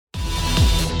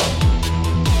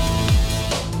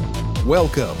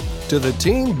Welcome to the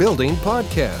Team Building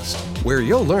Podcast, where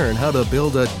you'll learn how to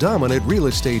build a dominant real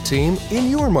estate team in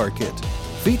your market,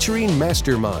 featuring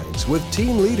masterminds with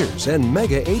team leaders and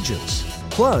mega agents,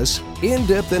 plus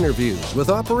in-depth interviews with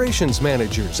operations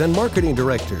managers and marketing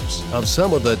directors of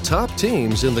some of the top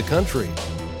teams in the country.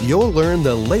 You'll learn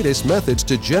the latest methods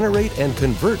to generate and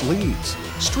convert leads,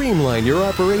 streamline your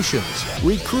operations,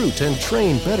 recruit and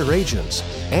train better agents,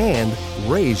 and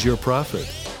raise your profit.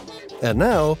 And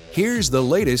now, here's the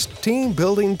latest Team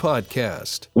Building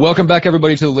Podcast. Welcome back,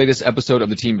 everybody, to the latest episode of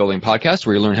the Team Building Podcast,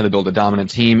 where you learn how to build a dominant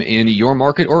team in your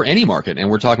market or any market. And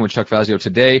we're talking with Chuck Fazio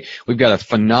today. We've got a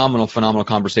phenomenal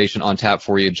conversation on tap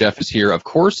for you. Jeff is here, of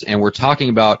course, and we're talking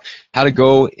about how to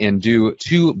go and do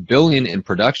 $2 billion in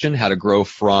production, how to grow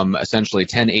from essentially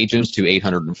 10 agents to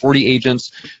 840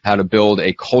 agents, how to build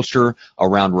a culture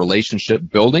around relationship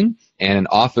building, and an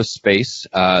office space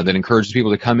that encourages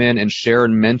people to come in and share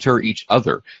and mentor each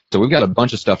other. So we've got a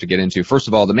bunch of stuff to get into. First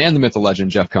of all, the man, the myth, the legend,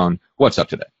 Jeff Cohn. What's up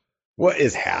today? What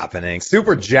is happening?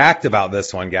 Super jacked about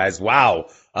this one, guys. Wow.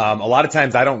 A lot of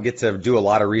times I don't get to do a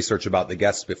lot of research about the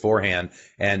guests beforehand.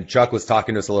 And Chuck was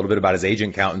talking to us a little bit about his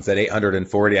agent count and said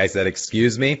 840. I said,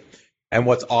 excuse me. And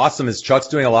what's awesome is Chuck's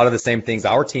doing a lot of the same things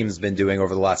our team's been doing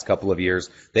over the last couple of years.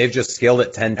 They've just scaled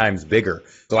it 10 times bigger.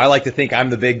 So I like to think I'm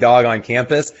the big dog on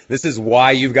campus. This is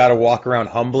why you've got to walk around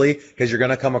humbly, because you're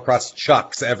going to come across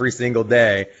Chucks every single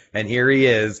day. And here he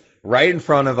is right in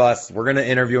front of us. We're going to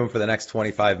interview him for the next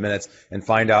 25 minutes and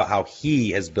find out how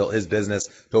he has built his business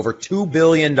to over $2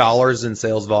 billion in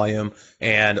sales volume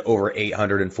and over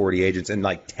 840 agents in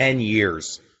like 10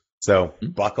 years. So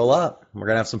buckle up. We're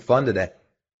going to have some fun today.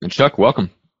 And Chuck,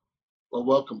 welcome. Well,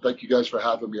 welcome. Thank you guys for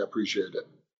having me. I appreciate it.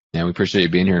 Yeah, we appreciate you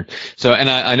being here. So, and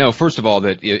I know, first of all,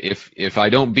 that if I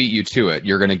don't beat you to it,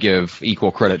 you're going to give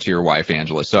equal credit to your wife,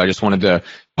 Angela. So I just wanted to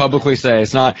publicly say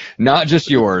it's not just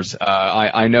yours.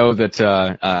 I know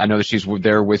that she's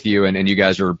there with you, and you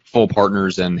guys are full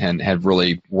partners and have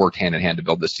really worked hand in hand to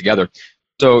build this together.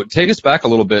 So take us back a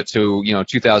little bit to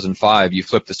 2005. You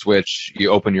flipped the switch. You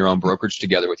opened your own brokerage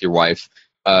together with your wife.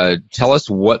 Tell us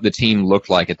what the team looked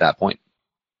like at that point.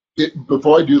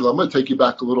 Before I do that, I'm going to take you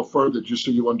back a little further just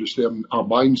so you understand our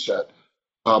mindset.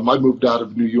 I moved out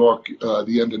of New York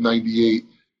the end of '98.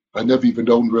 I never even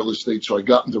owned real estate, so I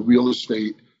got into real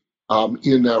estate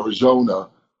in Arizona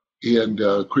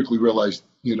and quickly realized,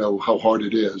 how hard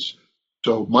it is.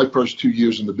 So my first 2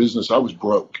 years in the business, I was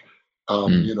broke.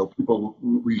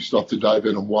 We start to dive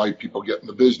in on why people get in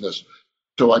the business.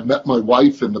 So I met my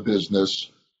wife in the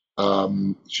business.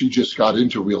 She just got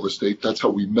into real estate. That's how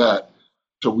we met.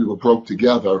 So we were broke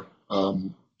together.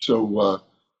 It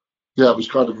was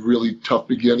kind of a really tough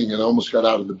beginning, and I almost got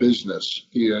out of the business.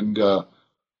 And,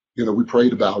 we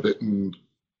prayed about it, and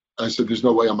I said, there's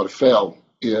no way I'm going to fail.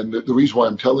 And the reason why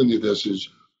I'm telling you this is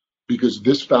because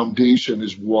this foundation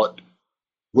is what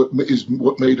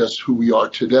made us who we are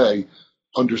today,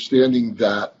 understanding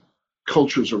that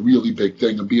culture is a really big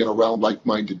thing, and being around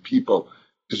like-minded people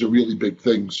is a really big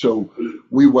thing. So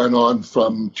we went on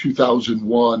from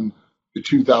 2001 to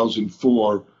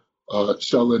 2004,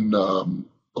 selling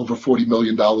over $40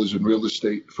 million in real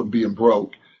estate from being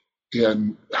broke,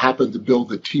 and happened to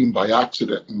build a team by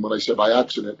accident. And when I say by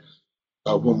accident,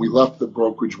 when we left the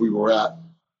brokerage we were at,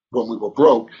 when we were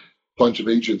broke, a bunch of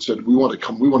agents said, we want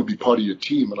to be part of your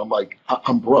team. And I'm like,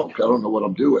 I'm broke. I don't know what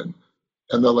I'm doing.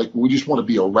 And they're like, we just want to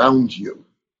be around you.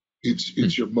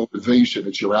 It's your motivation.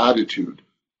 It's your attitude.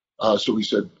 So we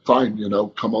said, fine,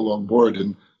 come along board.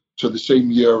 And so the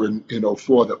same year in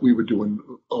 04 that we were doing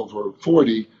over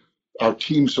 40, our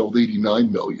team sold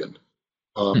 89 million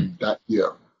that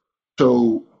year.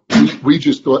 So we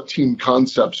just thought Team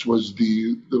Concepts was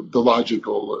the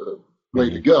logical way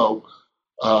to go.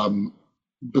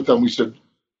 But then we said,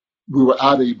 we were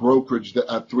at a brokerage that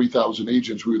at 3,000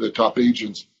 agents. We were the top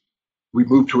agents. We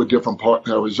moved to a different part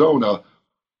in Arizona,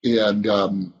 and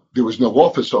there was no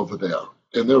office over there.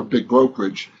 And they're a big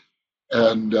brokerage.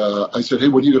 And I said, hey,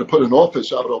 when are you going to put an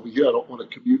office out over here? I don't want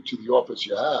to commute to the office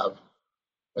you have.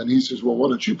 And he says, well, why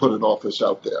don't you put an office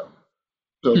out there?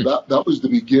 So that was the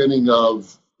beginning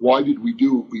of why did we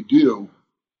do what we do.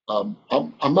 I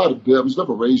was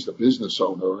never raised a business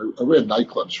owner. I ran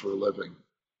nightclubs for a living.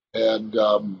 And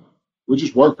we're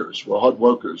just workers. We're hard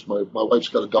workers. My wife's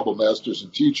got a double master's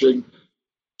in teaching.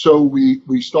 So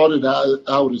we started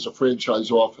out as a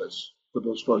franchise office for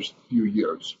those first few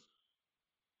years.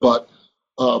 But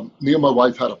me and my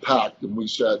wife had a pact, and we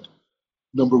said,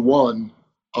 number one,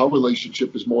 our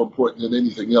relationship is more important than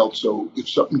anything else. So if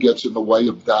something gets in the way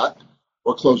of that,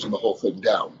 we're closing the whole thing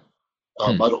down.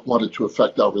 I don't want it to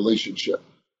affect our relationship.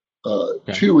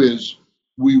 Okay. Two is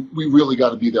we really got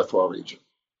to be there for our agent.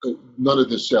 None of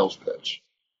this sales pitch.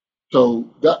 So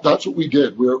that's what we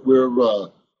did. We're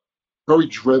very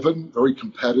driven, very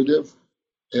competitive,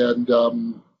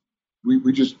 and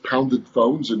we just pounded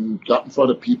phones and got in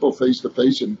front of people face to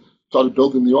face and started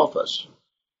building the office.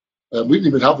 And we didn't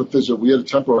even have a physical. We had a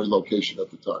temporary location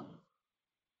at the time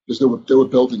because they were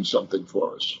building something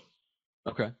for us.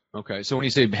 Okay. So when you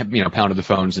say, pounded the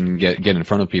phones and get in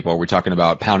front of people, are we talking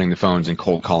about pounding the phones and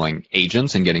cold calling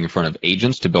agents and getting in front of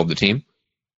agents to build the team?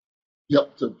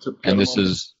 Yep. And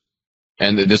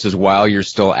this is while you're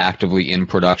still actively in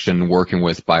production, working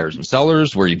with buyers and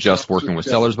sellers. Were you just working with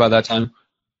sellers by that time?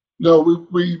 No,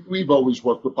 we've always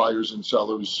worked with buyers and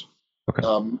sellers. Okay.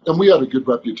 And we had a good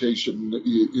reputation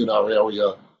in our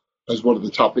area as one of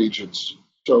the top agents.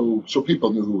 So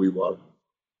people knew who we were.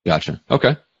 Gotcha.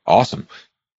 Okay. Awesome.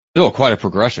 Still quite a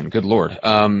progression. Good Lord.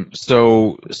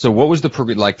 So what was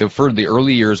for the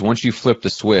early years once you flipped the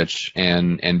switch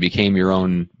and became your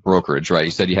own brokerage, right?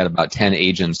 You said you had about 10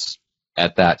 agents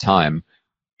at that time.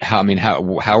 How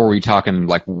are we talking,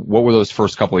 like, what were those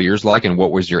first couple of years like, and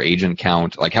what was your agent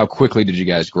count? Like, how quickly did you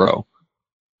guys grow?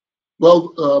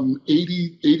 Well,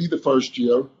 80 the first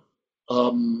year.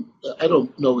 I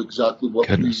don't know exactly what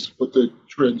the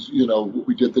trends, what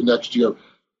we did the next year,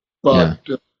 but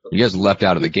you guys leapt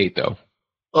out of the gate though.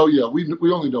 Oh yeah,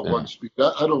 we only know one speed.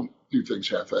 I don't do things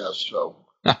half-assed, so.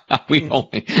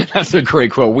 That's a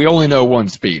great quote. We only know one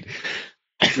speed.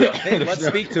 Yeah. Hey, let's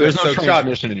speak to it. So, Chuck,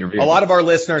 a lot of our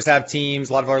listeners have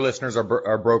teams. A lot of our listeners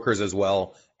are brokers as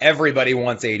well. Everybody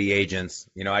wants 80 agents.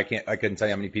 I couldn't tell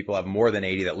you how many people have more than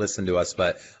 80 that listen to us,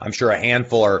 but I'm sure a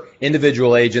handful are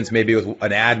individual agents, maybe with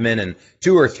an admin and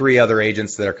 2 or 3 other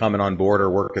agents that are coming on board or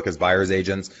work as buyers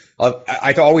agents.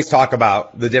 I always talk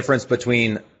about the difference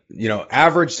between,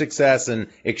 average success and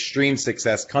extreme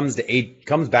success comes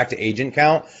back to agent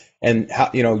count. And how,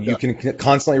 you can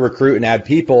constantly recruit and add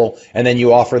people, and then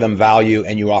you offer them value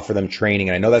and you offer them training.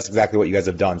 And I know that's exactly what you guys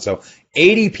have done. So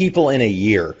 80 people in a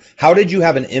year. How did you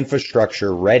have an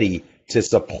infrastructure ready to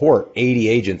support 80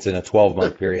 agents in a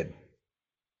 12-month period?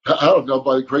 I don't know,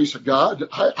 by the grace of God.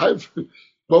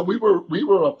 We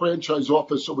were a franchise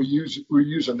office, so we're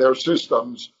using their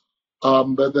systems.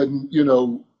 But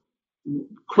then,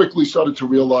 quickly started to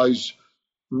realize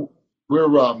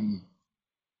we're,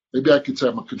 maybe I could say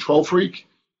I'm a control freak,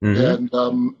 and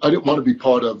I didn't want to be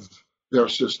part of their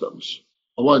systems.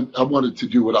 I wanted to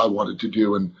do what I wanted to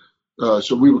do, and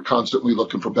so we were constantly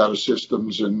looking for better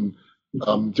systems and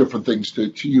different things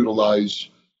to utilize.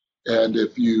 And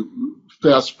if you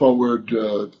fast forward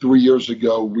 3 years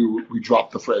ago, we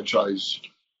dropped the franchise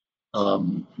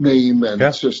name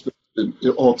and system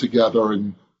all together,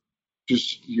 and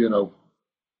just we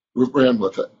ran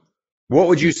with it. What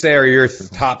would you say are your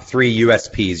top 3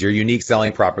 USPs, your unique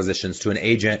selling propositions to an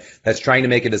agent that's trying to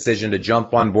make a decision to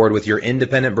jump on board with your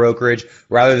independent brokerage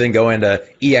rather than go into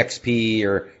EXP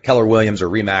or Keller Williams or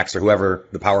Remax or whoever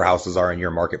the powerhouses are in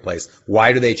your marketplace?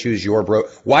 Why do they choose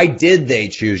Why did they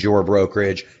choose your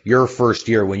brokerage your first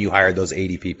year when you hired those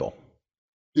 80 people?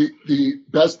 The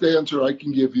best answer I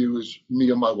can give you is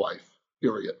me and my wife,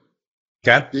 period.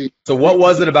 Okay. So what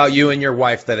was it about you and your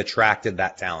wife that attracted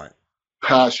that talent?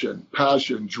 Passion,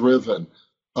 driven.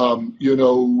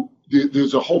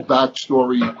 There's a whole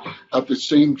backstory. At the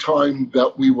same time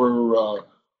that we were,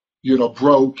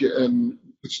 broke and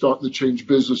starting to change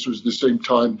business was the same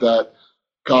time that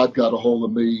God got a hold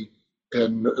of me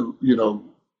and,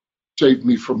 saved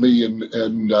me from me.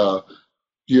 And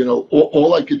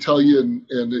all I could tell you, and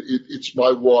it's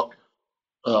my walk,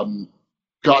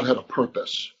 God had a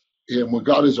purpose. And when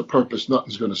God has a purpose,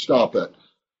 nothing's going to stop it.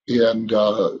 And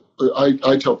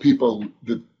I tell people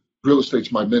that real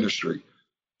estate's my ministry,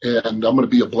 and I'm going to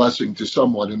be a blessing to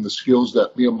someone. And the skills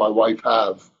that me and my wife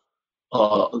have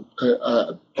are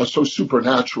so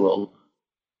supernatural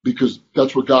because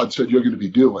that's what God said you're going to be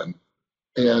doing.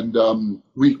 And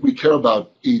we care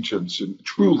about agents, and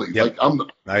truly, yep.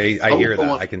 I hear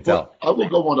that. I can tell. I will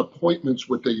go on appointments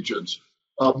with agents.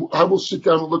 I will sit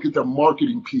down and look at their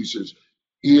marketing pieces,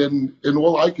 and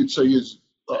all I could say is,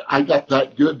 I got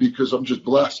that good because I'm just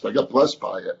blessed. I got blessed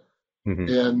by it. Mm-hmm.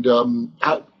 And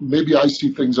maybe I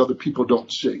see things other people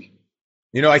don't see.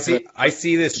 I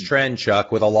see this trend, Chuck,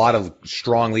 with a lot of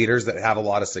strong leaders that have a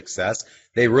lot of success.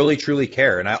 They really, truly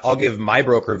care. And I'll give my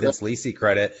broker, Vince Lisi,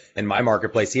 credit in my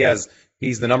marketplace.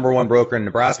 He's the number 1 broker in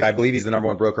Nebraska. I believe he's the number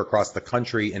 1 broker across the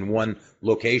country in one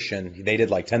location. They did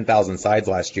like 10,000 sides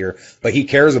last year, but he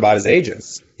cares about his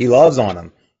agents. He loves on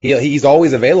them. He's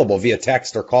always available via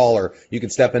text or call, or you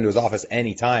can step into his office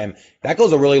anytime. That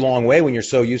goes a really long way when you're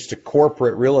so used to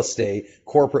corporate real estate,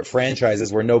 corporate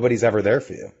franchises where nobody's ever there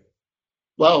for you.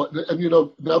 Wow. And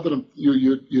now that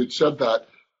you had said that,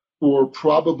 for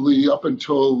probably up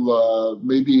until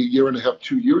maybe a year and a half,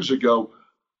 2 years ago,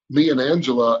 me and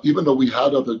Angela, even though we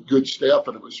had other good staff,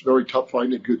 and it was very tough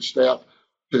finding good staff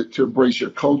to embrace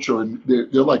your culture, and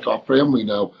they're like our family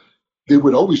now, they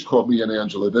would always call me and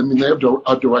Angela. I mean, they have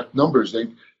our direct numbers.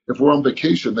 If we're on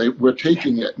vacation, we're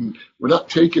taking it, and we're not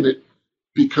taking it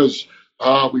because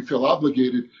we feel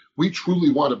obligated. We truly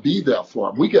want to be there for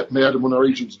them. We get mad when our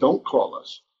agents don't call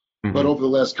us. Mm-hmm. But over the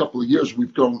last couple of years,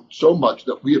 we've grown so much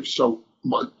that we have so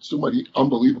many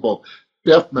unbelievable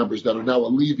staff members that are now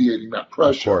alleviating that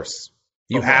pressure. Of course.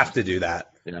 You have to do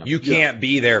that. Yeah. You can't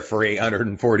be there for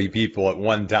 840 people at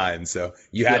one time. So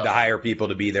you had to hire people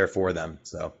to be there for them.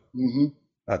 So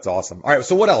that's awesome. All right.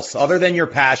 So what else other than your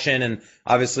passion? And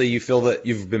obviously you feel that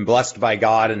you've been blessed by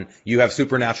God and you have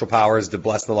supernatural powers to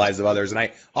bless the lives of others. And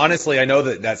I know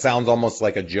that sounds almost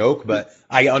like a joke, but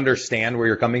I understand where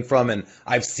you're coming from. And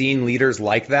I've seen leaders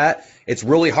like that. It's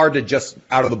really hard to just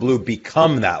out of the blue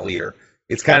become that leader.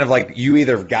 It's kind of like you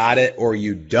either got it or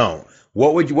you don't.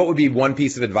 What would be one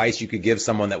piece of advice you could give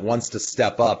someone that wants to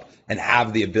step up and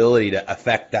have the ability to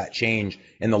affect that change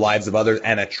in the lives of others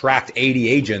and attract 80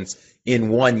 agents in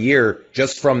 1 year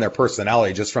just from their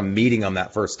personality, just from meeting them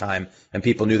that first time and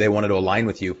people knew they wanted to align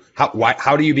with you?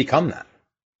 How do you become that?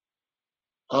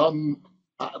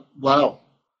 Wow.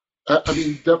 I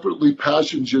mean, definitely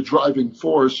passion's your driving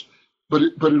force, but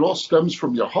it all stems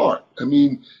from your heart. I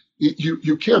mean,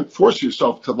 you can't force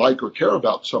yourself to like or care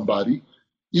about somebody.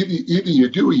 Either you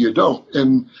do or you don't.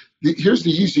 And here's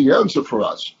the easy answer for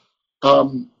us.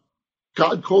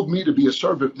 God called me to be a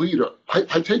servant leader.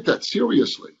 I take that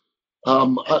seriously.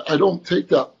 I don't take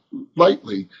that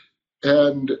lightly.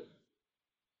 And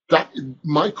that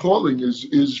my calling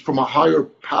is from a higher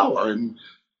power. And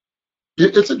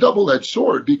it's a double-edged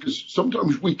sword because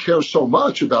sometimes we care so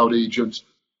much about agents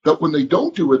that when they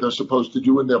don't do what they're supposed to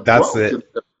do and they're broke,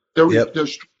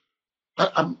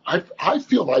 I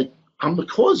feel like I'm the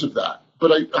cause of that,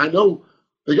 but I know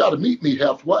they got to meet me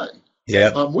halfway.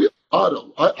 Yeah. We have a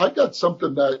motto. I got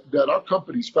something that our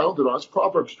company's founded on. It's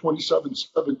Proverbs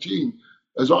 27:17.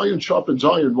 As iron sharpens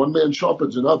iron, one man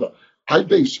sharpens another. I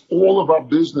base all of our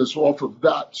business off of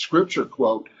that scripture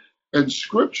quote, and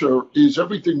scripture is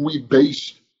everything we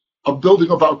base a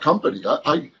building of our company.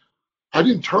 I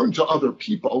didn't turn to other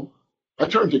people. I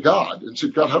turned to God and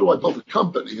said, God, how do I build a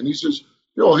company? And he says,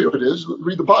 here it is.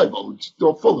 Read the Bible. It's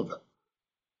still full of it.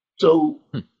 So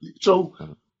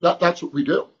that's what we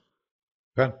do.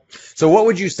 Okay. So what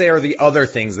would you say are the other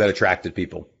things that attracted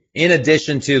people in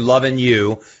addition to loving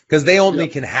you? Because they only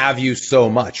can have you so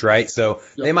much, right? So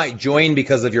they might join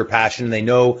because of your passion. They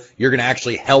know you're going to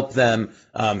actually help them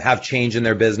have change in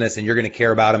their business and you're going to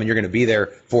care about them and you're going to be there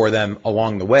for them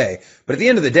along the way. But at the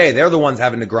end of the day, they're the ones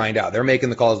having to grind out. They're making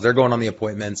the calls. They're going on the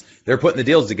appointments. They're putting the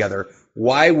deals together.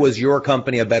 Why was your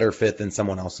company a better fit than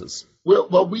someone else's?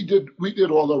 Well, we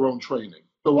did all our own training.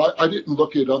 So I didn't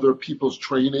look at other people's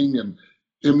training and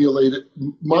emulate it.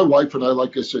 My wife and I,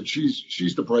 like I said,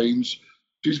 she's the brains.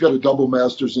 She's got a double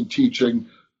master's in teaching.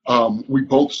 We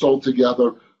both sold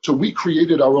together. So we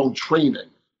created our own training,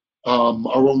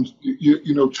 our own,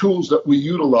 tools that we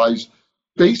utilize,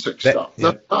 basic stuff,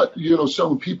 not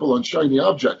selling people on shiny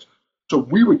objects. So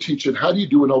we were teaching, how do you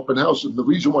do an open house? And the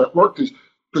reason why it worked is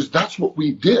because that's what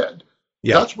we did.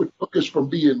 Yeah. That's what took us from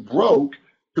being broke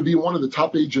to be one of the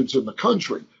top agents in the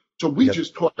country. So we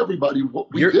just taught everybody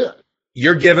what we did.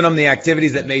 You're giving them the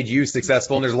activities that made you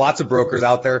successful. And there's lots of brokers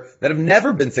out there that have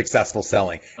never been successful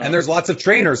selling. And there's lots of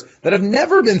trainers that have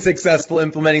never been successful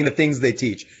implementing the things they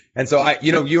teach. And so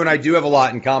you and I do have a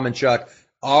lot in common, Chuck.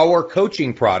 Our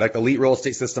coaching product, Elite Real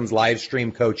Estate Systems live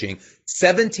stream coaching,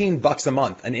 $17 a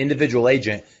month. An individual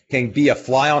agent can be a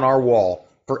fly on our wall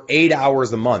for 8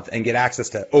 hours a month and get access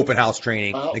to open house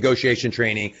training, negotiation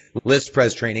training, list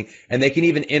pres training, and they can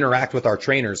even interact with our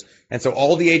trainers. And so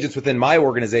all the agents within my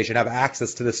organization have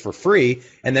access to this for free,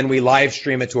 and then we live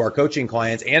stream it to our coaching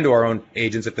clients and to our own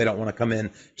agents if they don't want to come in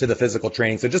to the physical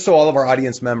training. So just so all of our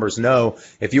audience members know,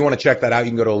 if you want to check that out, you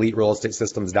can go to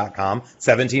eliterealestatesystems.com,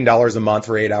 $17 a month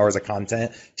for 8 hours of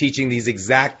content, teaching these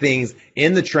exact things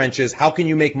in the trenches. How can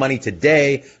you make money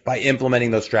today by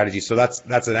implementing those strategies? So that's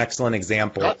an excellent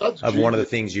example of one of the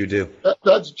things you do.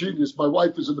 That's genius. My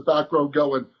wife is in the background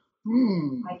going,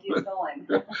 I keep going.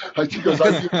 She goes,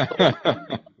 I keep going.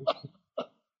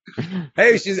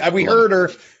 Hey, we heard her.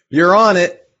 You're on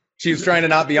it. She was trying to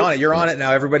not be on it. You're on it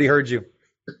now. Everybody heard you.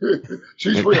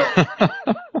 She's real.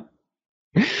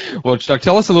 Well, Chuck,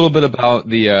 tell us a little bit about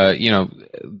the,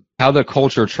 how the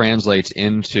culture translates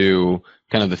into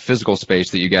kind of the physical space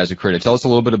that you guys have created. Tell us a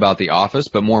little bit about the office,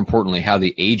 but more importantly, how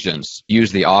the agents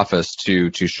use the office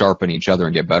to sharpen each other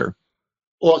and get better.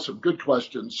 Awesome. Good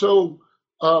question. So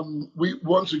we,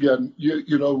 once again,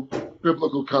 you know,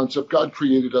 biblical concept, God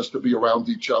created us to be around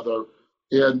each other,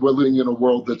 and we're living in a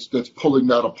world that's pulling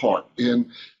that apart. And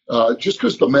just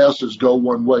because the masses go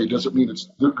one way doesn't mean it's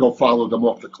go follow them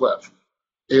off the cliff.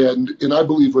 And I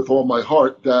believe with all my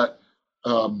heart that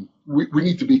we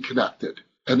need to be connected,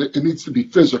 and it needs to be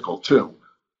physical too.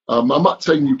 I'm not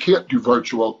saying you can't do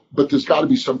virtual, but there's got to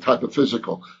be some type of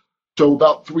physical. So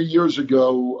about 3 years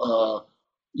ago,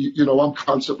 you know, I'm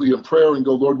constantly in prayer and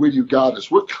go, Lord, where do you got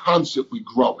us? We're constantly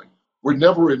growing. We're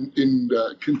never in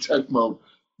content mode.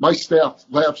 My staff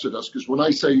laughs at us because when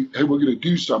I say, hey, we're going to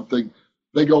do something,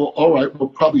 they go, all right, we'll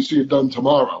probably see it done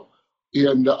tomorrow.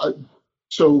 And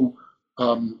so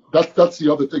that's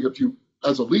the other thing. If you,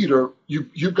 as a leader,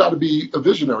 you've got to be a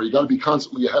visionary. You got to be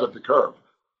constantly ahead of the curve.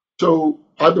 So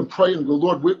I've been praying and go,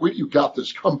 Lord, where do you got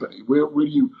this company? Where do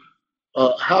you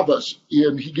have us?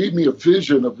 And he gave me a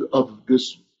vision of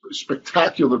this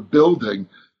spectacular building.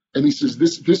 And he says,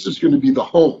 this is going to be the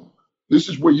home. This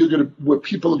is where where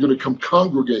people are going to come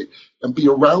congregate and be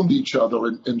around each other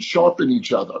and sharpen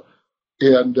each other.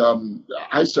 And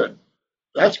I said,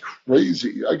 that's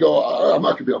crazy. I go, I'm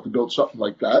not going to be able to build something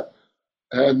like that.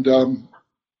 And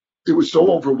it was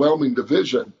so overwhelming, the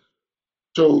vision.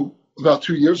 So about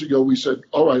 2 years ago, we said,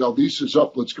 all right, our lease is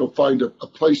up. Let's go find a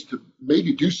place to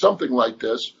maybe do something like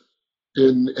this.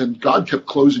 And God kept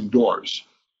closing doors.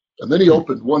 And then he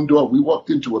opened one door. We walked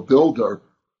into a builder,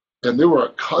 and they were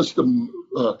a custom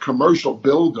commercial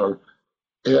builder.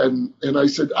 And I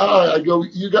said, I go,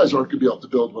 you guys aren't going to be able to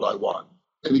build what I want.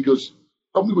 And he goes,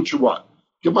 tell me what you want.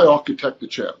 Give my architect a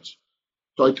chance.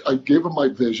 So I gave him my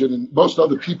vision, and most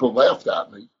other people laughed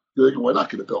at me. They go, we're not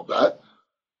going to build that.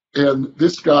 And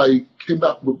this guy came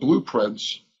back with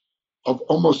blueprints of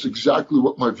almost exactly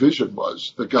what my vision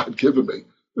was that God had given me.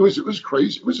 It was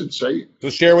crazy. It was insane. So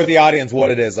share with the audience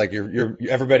what it is. Like you're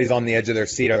everybody's on the edge of their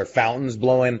seat. Are there fountains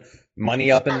blowing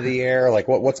money up into the air? Like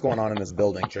what's going on in this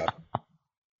building, Chuck?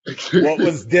 What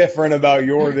was different about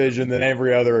your vision than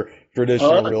every other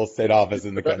traditional real estate office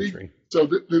in the country? So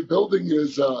the building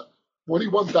is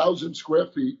 21,000 square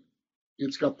feet.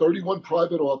 It's got 31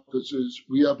 private offices.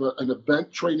 We have an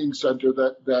event training center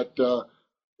that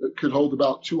could hold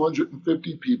about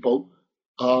 250 people.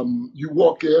 You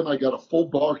walk in, I got a full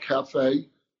bar cafe.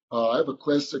 I have a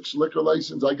Class 6 liquor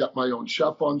license. I got my own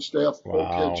chef on staff,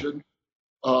 full kitchen.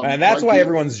 And that's why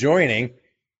everyone's joining.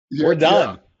 Yeah, we're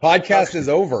done. Yeah. Podcast is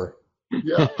over.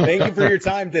 Yeah. Thank you for your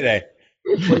time today.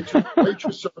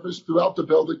 Waitress service throughout the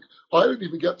building. I didn't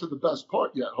even get to the best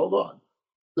part yet. Hold on.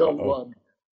 So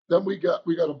then we got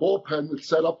a bullpen that's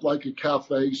set up like a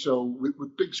cafe. So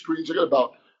with big screens, I got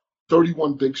about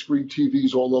 31 big screen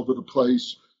TVs all over the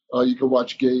place. You can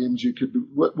watch games. You could do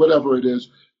whatever it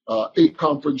is. 8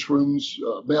 conference rooms,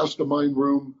 mastermind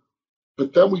room.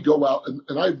 But then we go out,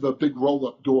 and I have the big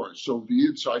roll-up doors. So the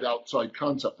inside-outside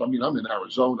concept. I mean, I'm in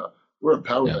Arizona. We're in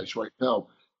paradise right now.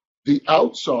 The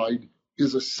outside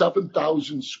is a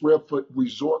 7,000 square foot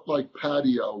resort-like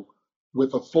patio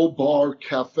with a full bar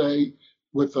cafe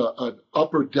with an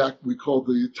upper deck we call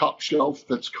the top shelf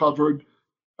that's covered.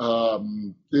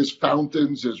 There's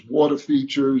fountains, there's water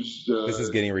features. This is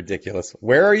getting ridiculous.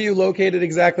 Where are you located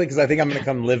exactly? Because I think I'm going to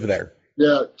come live there.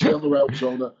 Yeah, Chandler,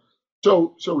 Arizona.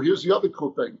 So here's the other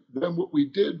cool thing. Then what we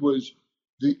did was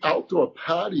the outdoor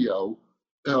patio.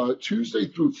 Tuesday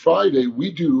through Friday,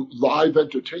 we do live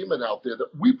entertainment out there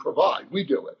that we provide. We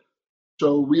do it.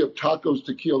 So we have tacos,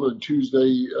 tequila on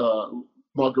Tuesday,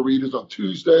 margaritas on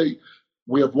Tuesday.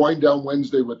 We have Wine Down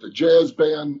Wednesday with the jazz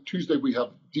band. Tuesday we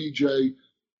have DJ.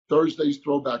 Thursday's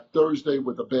Throwback Thursday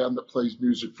with a band that plays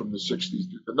music from the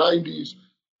 60s to the 90s.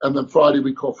 And then Friday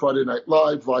we call Friday Night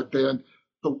Live band.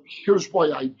 So here's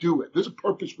why I do it. There's a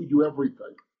purpose we do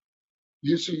everything.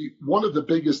 You see, one of the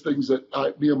biggest things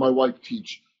that me and my wife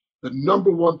teach, the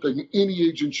number one thing any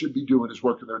agent should be doing is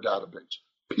working their database,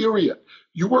 period.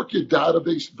 You work your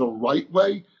database the right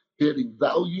way, adding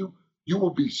value, you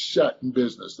will be set in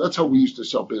business. That's how we used to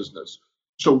sell business.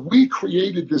 So we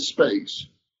created this space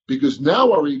because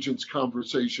now our agent's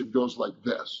conversation goes like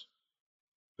this.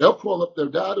 They'll call up their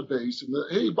database and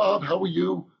hey, Bob, how are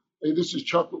you? Hey, this is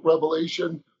Chuck with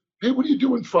Revelation. Hey, what are you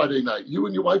doing Friday night? You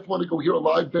and your wife want to go hear a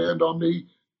live band on me?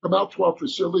 Come out to our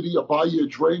facility. I'll buy you a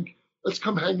drink. Let's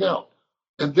come hang out.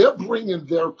 And they're bringing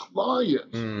their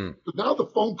clients. But now the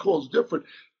phone call is different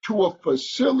to a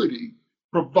facility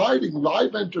providing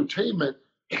live entertainment,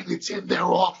 and it's in their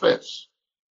office.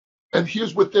 And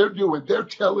here's what they're doing. They're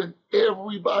telling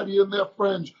everybody and their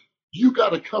friends, you got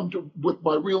to come with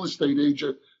my real estate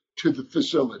agent to the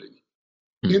facility.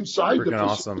 Inside the facility,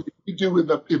 awesome. we do in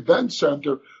the event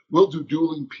center, we'll do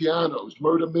dueling pianos,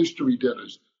 murder mystery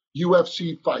dinners,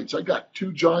 UFC fights. I got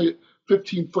 2 giant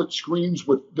 15-foot screens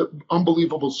with the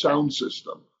unbelievable sound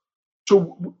system.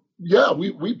 So yeah,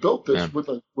 we built this with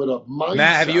a mindset.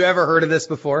 Matt, have you ever heard of this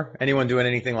before? Anyone doing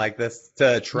anything like this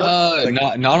to try?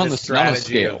 Not on the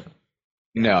scale.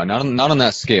 No, not on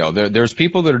that scale. There's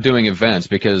people that are doing events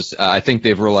because I think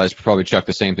they've realized, probably Chuck,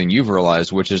 the same thing you've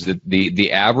realized, which is that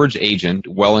the average agent,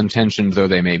 well-intentioned though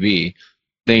they may be,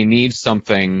 they need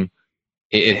something.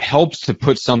 It helps to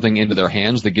put something into their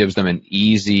hands that gives them an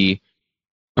easy,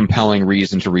 compelling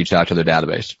reason to reach out to their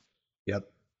database.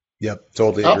 Yep,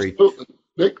 totally agree. Absolutely.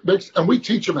 And we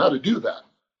teach them how to do that.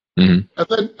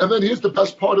 Mm-hmm. And then here's the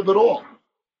best part of it all: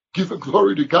 giving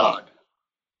glory to God.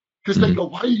 Because they go,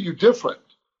 why are you different?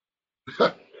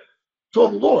 To the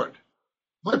Lord.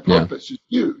 My purpose is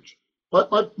huge.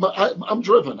 I'm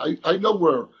driven. I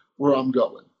know where I'm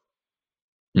going.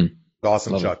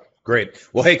 Awesome, Love Chuck. It. Great.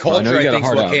 Well, hey, culture, I think,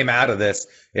 is what came out of this.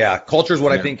 Yeah, culture is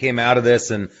what I think came out of this.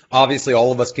 And obviously,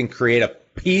 all of us can create a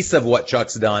piece of what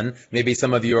Chuck's done. Maybe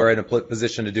some of you are in a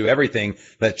position to do everything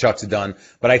that Chuck's done.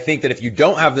 But I think that if you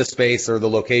don't have the space or the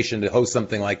location to host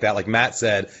something like that, like Matt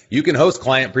said, you can host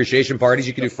client appreciation parties.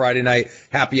 You can do Friday night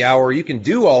happy hour. You can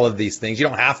do all of these things. You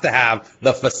don't have to have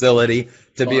the facility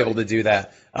to be able to do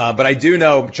that. But I do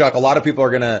know, Chuck, a lot of people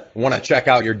are going to want to check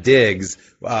out your digs.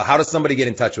 How does somebody get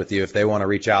in touch with you if they want to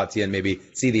reach out to you and maybe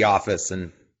see the office?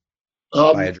 And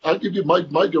I'll give you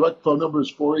my direct phone number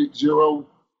is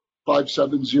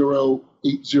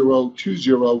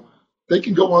 480-570-8020. They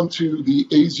can go on to the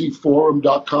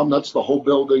azforum.com. That's the whole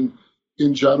building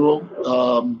in general.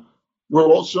 We're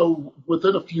also,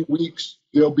 within a few weeks,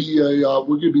 there'll be we're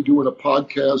going to be doing a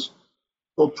podcast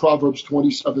called Proverbs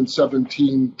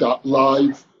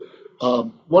 27:17.live.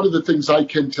 One of the things I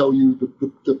can tell you,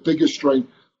 the biggest strength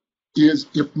is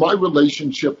if my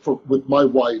relationship with my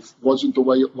wife wasn't the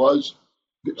way it was,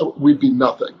 we'd be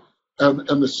nothing.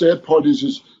 And the sad part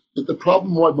is that the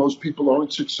problem why most people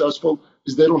aren't successful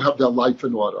is they don't have their life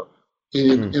in order.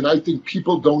 And I think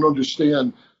people don't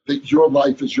understand that your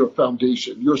life is your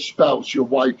foundation, your spouse, your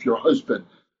wife, your husband.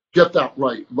 Get that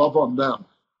right. Love on them.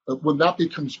 When that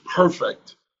becomes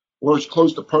perfect, or as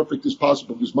close to perfect as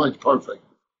possible, because mine's perfect,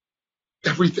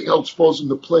 everything else falls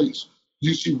into place.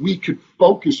 You see, we could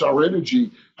focus our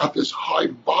energy at this high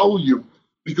volume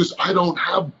because I don't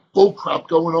have bullcrap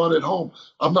going on at home.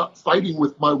 I'm not fighting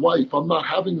with my wife. I'm not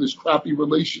having this crappy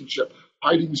relationship,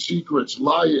 hiding secrets,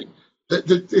 lying.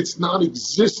 It's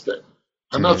non-existent.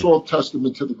 And that's all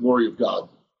testament to the glory of God.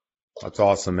 That's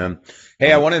awesome, man.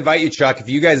 Hey, I want to invite you, Chuck. If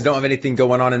you guys don't have anything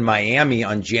going on in Miami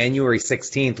on January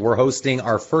 16th, we're hosting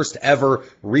our first ever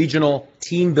regional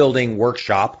team building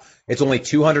workshop. It's only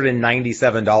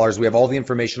 $297. We have all the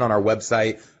information on our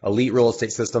website,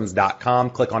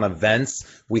 eliterealestatesystems.com. Click on events.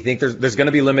 We think there's going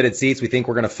to be limited seats. We think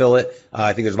we're going to fill it.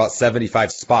 I think there's about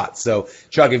 75 spots. So,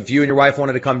 Chuck, if you and your wife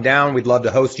wanted to come down, we'd love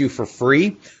to host you for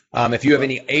free. If you have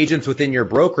any agents within your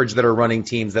brokerage that are running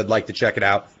teams that'd like to check it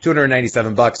out,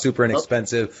 $297, super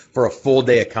inexpensive for a full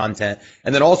day of content.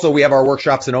 And then also we have our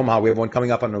workshops in Omaha. We have one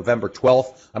coming up on November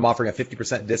 12th. I'm offering a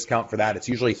 50% discount for that. It's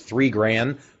usually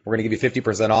 $3,000. We're going to give you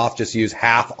 50% off. Just use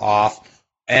half off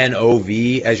NOV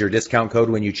as your discount code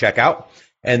when you check out.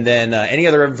 And then any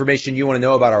other information you want to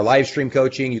know about our live stream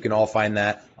coaching, you can all find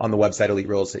that on the website,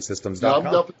 eliterealestatesystems.com.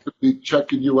 I'm definitely be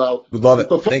checking you out. We'd love it.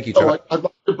 Thank you, Chuck. I'd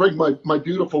like to bring my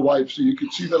beautiful wife so you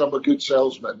can see that I'm a good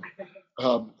salesman.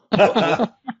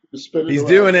 He's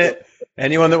doing it.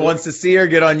 Anyone that wants to see her,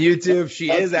 get on YouTube.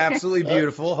 She is absolutely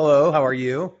beautiful. Hello, how are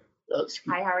you?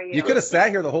 Hi, how are you? You could have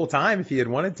sat here the whole time if you had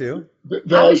wanted to.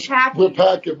 We're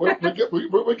packing. We're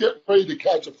getting ready to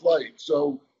catch a flight.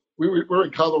 So we're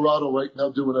in Colorado right now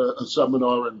doing a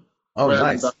seminar. And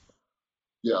nice.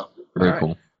 Yeah. Very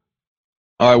cool.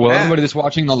 All right, well, everybody that's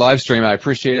watching the live stream, I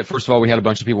appreciate it. First of all, we had a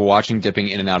bunch of people watching, dipping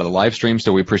in and out of the live stream,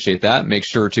 so we appreciate that. Make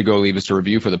sure to go leave us a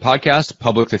review for the podcast.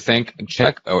 Public to thank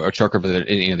Chuck or Chuck, or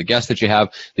any of the guests that you have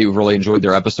that you've really enjoyed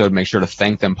their episode. Make sure to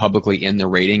thank them publicly in the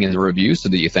rating and the review so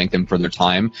that you thank them for their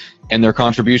time and their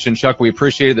contribution. Chuck, we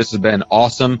appreciate it. This has been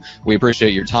awesome. We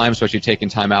appreciate your time, especially taking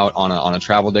time out on a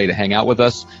travel day to hang out with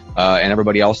us. And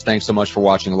everybody else, thanks so much for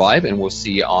watching live, and we'll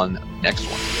see you on the next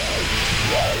one.